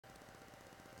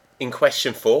In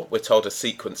question 4, we're told a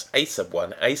sequence a sub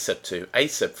 1, a sub 2, a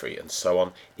sub 3 and so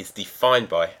on is defined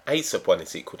by a sub 1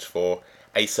 is equal to 4,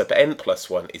 a sub n plus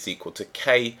 1 is equal to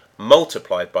k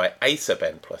multiplied by a sub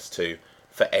n plus 2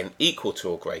 for n equal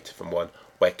to or greater than 1,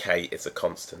 where k is a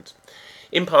constant.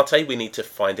 In part A, we need to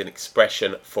find an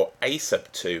expression for a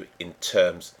sub 2 in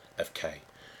terms of k.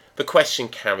 The question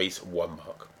carries 1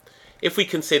 mark. If we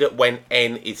consider when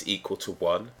n is equal to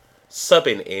 1,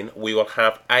 subbing in, we will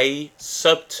have a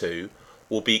sub 2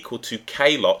 will be equal to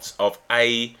k lots of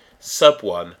a sub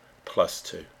 1 plus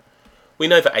 2. We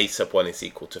know that a sub 1 is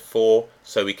equal to 4,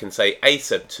 so we can say a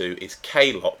sub 2 is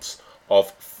k lots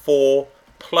of 4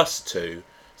 plus 2,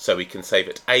 so we can say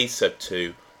that a sub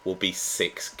 2 will be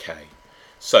 6k.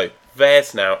 So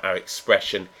there's now our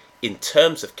expression in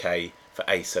terms of k for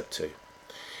a sub 2.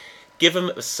 Given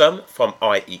that the sum from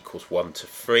I equals 1 to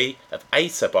 3 of a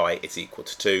sub I is equal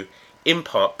to 2, in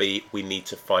part B we need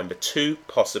to find the two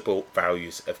possible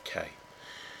values of k.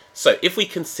 So if we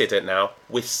consider now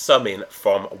we're summing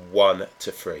from 1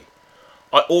 to 3.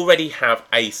 I already have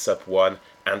a sub 1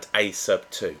 and a sub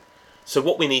 2. So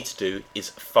what we need to do is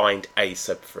find a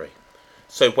sub 3.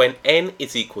 So when n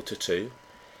is equal to 2,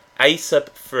 a sub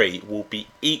 3 will be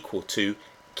equal to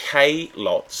k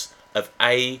lots of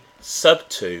a sub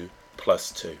 2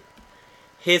 plus 2.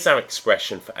 Here's our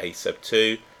expression for a sub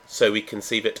 2, so we can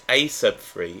see that a sub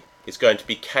 3 is going to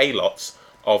be k lots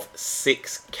of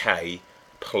 6k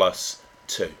plus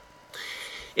 2.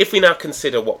 If we now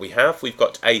consider what we have, we've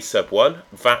got a sub 1,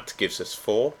 that gives us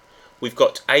 4. We've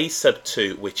got a sub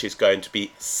 2, which is going to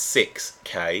be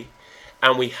 6k.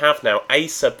 And we have now a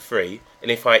sub 3,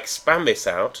 and if I expand this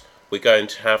out, we're going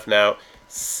to have now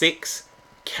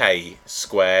 6k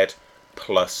squared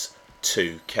plus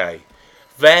 2k.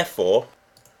 Therefore,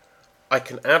 I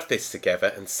can add this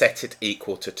together and set it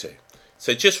equal to 2.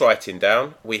 So just writing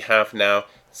down, we have now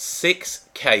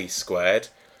 6k squared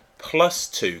plus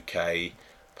 2k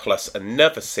plus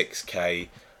another 6k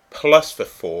plus the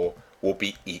 4 will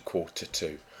be equal to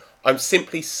 2. I'm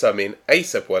simply summing a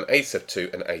sub 1, a sub 2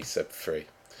 and a sub 3.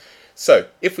 So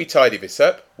if we tidy this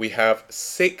up, we have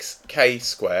 6k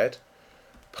squared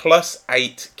plus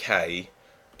 8k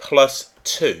plus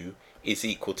 2 is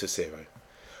equal to 0.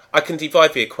 I can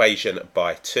divide the equation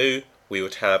by 2. We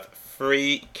would have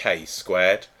 3k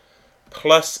squared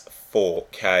plus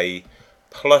 4k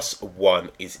plus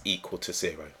 1 is equal to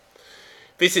 0.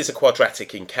 This is a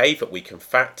quadratic in k that we can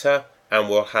factor, and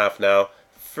we'll have now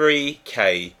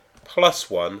 3k plus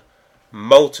 1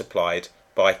 multiplied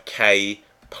by k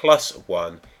plus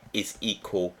 1 is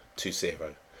equal to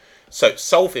 0. So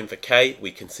solving for k,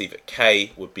 we can see that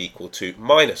k would be equal to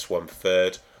minus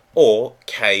 1/3, or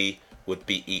k would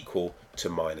be equal to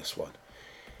minus 1.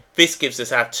 This gives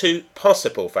us our two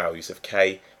possible values of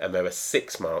k, and there are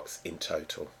 6 marks in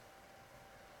total.